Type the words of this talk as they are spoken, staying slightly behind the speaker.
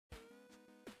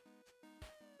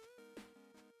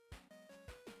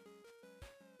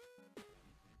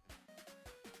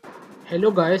Hello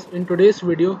guys, in today's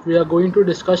video we are going to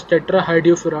discuss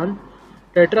tetrahydrofuran.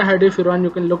 Tetrahydrofuran, you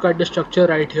can look at the structure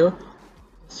right here.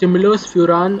 Similars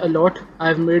furan a lot. I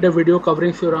have made a video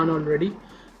covering furan already.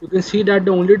 You can see that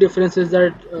the only difference is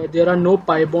that there are no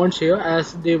pi bonds here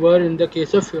as they were in the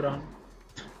case of furan.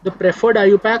 The preferred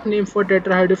IUPAC name for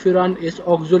tetrahydrofuran is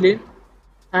oxolane,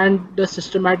 and the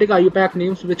systematic IUPAC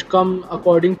names which come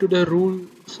according to the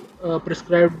rules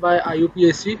prescribed by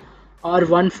IUPAC are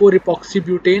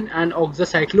 1,4-epoxybutane and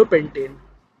oxacyclopentane.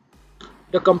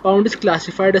 The compound is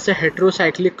classified as a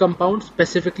heterocyclic compound,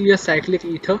 specifically a cyclic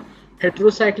ether.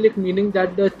 Heterocyclic meaning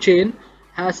that the chain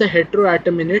has a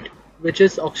heteroatom in it, which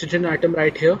is oxygen atom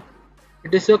right here.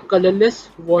 It is a colorless,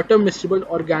 water-miscible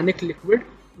organic liquid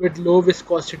with low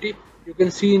viscosity. You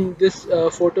can see in this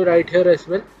photo right here as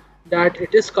well that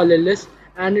it is colorless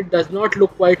and it does not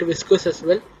look quite viscous as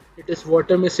well. It is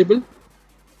water-miscible.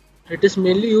 It is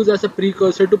mainly used as a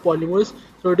precursor to polymers,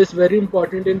 so it is very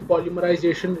important in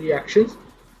polymerization reactions.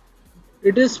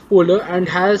 It is polar and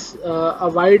has a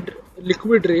wide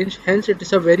liquid range, hence it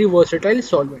is a very versatile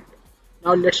solvent.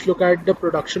 Now let's look at the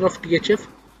production of THF.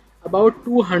 About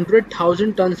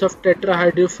 200,000 tons of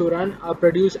tetrahydrofuran are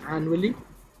produced annually.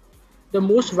 The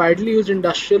most widely used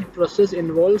industrial process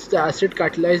involves the acid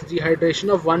catalyzed dehydration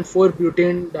of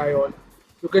 1,4-butanediol.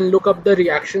 You can look up the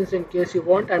reactions in case you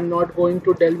want. I'm not going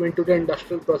to delve into the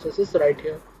industrial processes right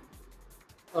here.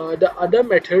 The other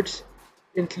methods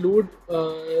include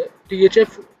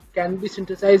THF can be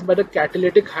synthesized by the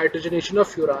catalytic hydrogenation of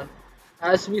furan.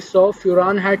 As we saw,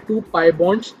 furan had two pi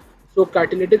bonds, so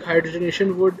catalytic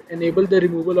hydrogenation would enable the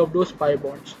removal of those pi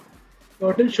bonds.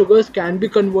 Certain sugars can be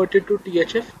converted to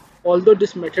THF, although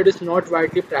this method is not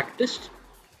widely practiced.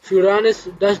 Furan is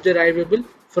thus derivable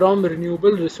from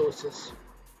renewable resources.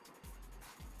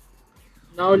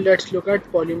 Now let's look at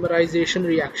polymerization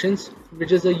reactions,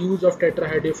 which is the use of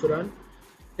tetrahydrofuran.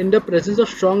 In the presence of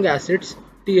strong acids,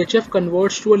 THF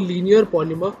converts to a linear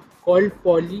polymer called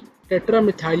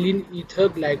polytetramethylene ether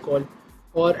glycol,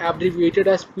 or abbreviated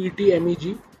as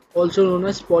PTMEG, also known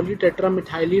as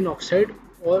polytetramethylene oxide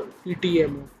or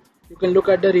PTMO. You can look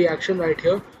at the reaction right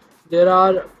here. There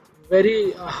are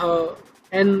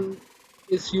N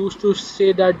is used to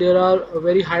say that there are a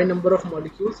very high number of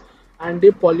molecules and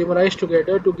they polymerize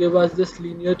together to give us this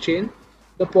linear chain.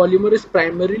 The polymer is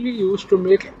primarily used to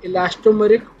make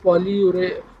elastomeric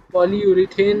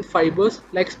polyurethane fibers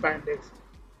like spandex.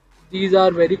 These are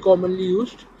very commonly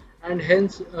used and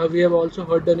hence we have also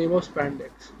heard the name of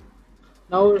spandex.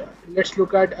 Now let's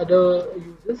look at other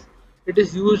uses. It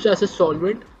is used as a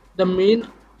solvent. The main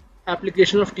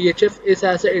application of THF is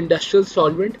as an industrial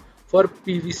solvent for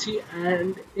PVC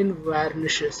and in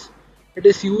varnishes. It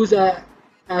is used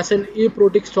as an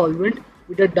aprotic solvent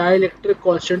with a dielectric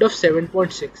constant of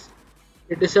 7.6.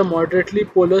 It is a moderately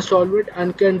polar solvent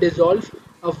and can dissolve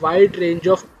a wide range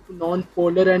of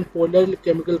non-polar and polar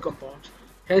chemical compounds.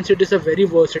 Hence it is a very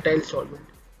versatile solvent.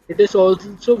 It is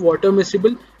also water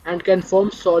miscible and can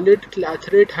form solid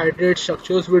clathrate hydrate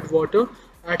structures with water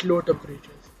at low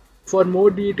temperatures. For more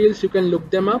details you can look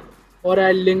them up, or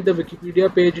I'll link the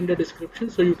Wikipedia page in the description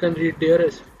so you can read there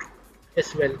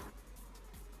as well.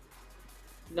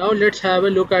 Now let's have a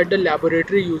look at the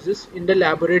laboratory uses. In the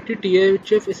laboratory,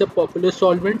 THF is a popular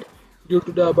solvent due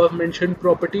to the above mentioned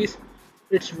properties.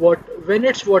 When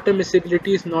its water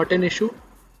miscibility is not an issue.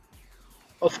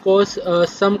 Of course, for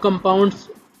some compounds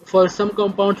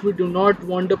we do not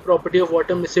want the property of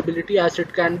water miscibility as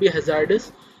it can be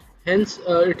hazardous. Hence,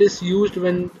 it is used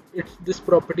when this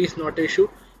property is not an issue.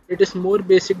 It is more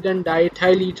basic than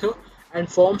diethyl ether and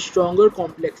forms stronger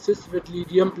complexes with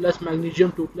lithium plus,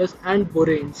 magnesium 2+, and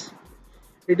boranes.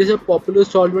 It is a popular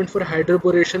solvent for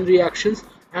hydroboration reactions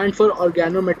and for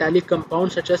organometallic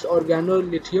compounds such as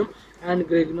organolithium and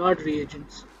Grignard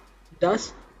reagents.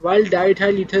 Thus, while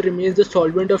diethyl ether remains the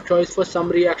solvent of choice for some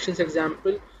reactions,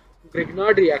 example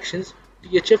Grignard reactions,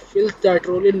 THF fills that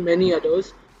role in many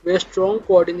others where strong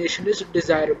coordination is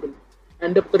desirable,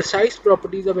 and the precise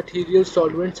properties of ethereal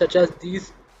solvents such as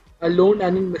these alone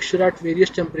and in mixture at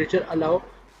various temperatures allow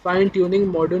fine-tuning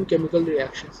modern chemical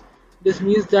reactions. This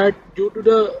means that due to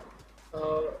the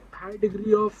high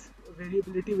degree of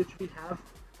variability which we have,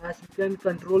 as we can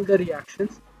control the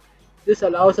reactions, this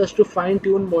allows us to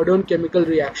fine-tune modern chemical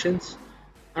reactions,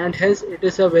 and hence it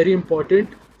is a very important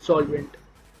solvent.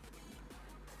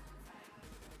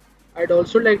 I'd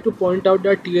also like to point out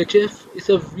that THF is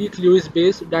a weak Lewis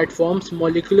base that forms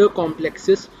molecular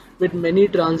complexes with many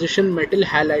transition metal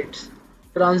halides.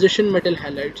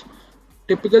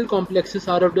 Typical complexes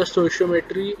are of the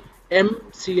stoichiometry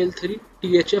MCl3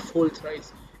 THF whole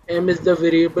thrice. M is the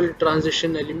variable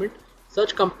transition element,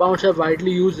 Such compounds are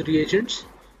widely used reagents.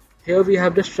 Here we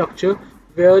have the structure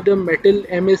where the metal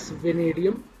M is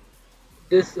vanadium.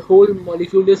 This whole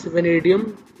molecule is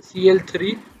vanadium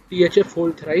Cl3 THF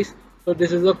whole thrice. So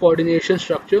this is a coordination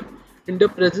structure. In the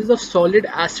presence of solid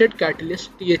acid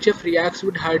catalyst, THF reacts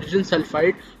with hydrogen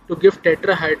sulfide to give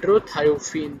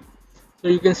tetrahydrothiophene. So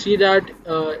you can see that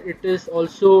it is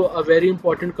also a very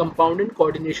important compound in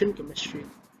coordination chemistry.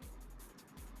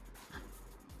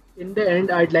 In the end,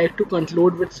 I'd like to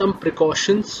conclude with some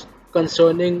precautions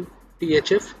concerning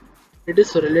THF. It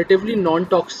is relatively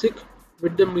non-toxic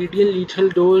with the median lethal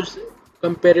dose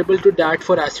comparable to that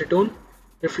for acetone.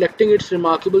 Reflecting its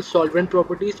remarkable solvent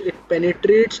properties, it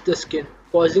penetrates the skin,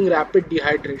 causing rapid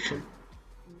dehydration,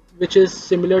 which is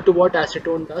similar to what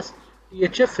acetone does.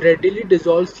 THF readily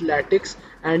dissolves latex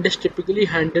and is typically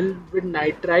handled with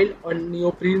nitrile or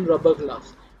neoprene rubber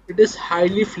gloves. It is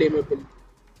highly flammable.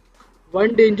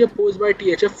 One danger posed by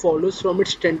THF follows from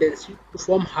its tendency to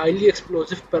form highly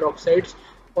explosive peroxides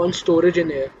on storage in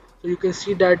air. So you can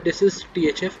see that this is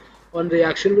THF. On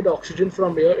reaction with oxygen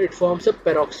from air, it forms a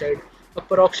peroxide. A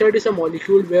peroxide is a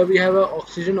molecule where we have an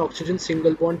oxygen-oxygen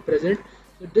single bond present.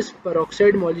 So this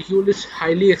peroxide molecule is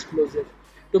highly explosive.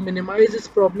 To minimize this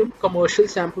problem, commercial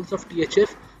samples of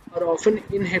THF are often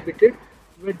inhibited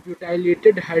with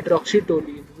butylated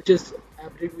hydroxytoluene, which is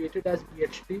abbreviated as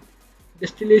BHT.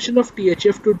 Distillation of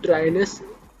THF to dryness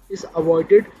is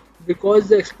avoided because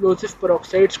the explosive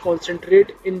peroxides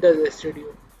concentrate in the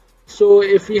residue. So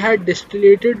if we had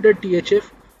distillated the THF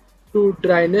to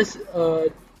dryness,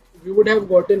 we would have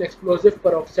gotten explosive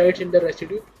peroxides in the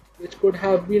residue, which could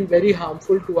have been very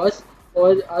harmful to us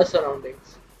or our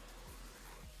surroundings.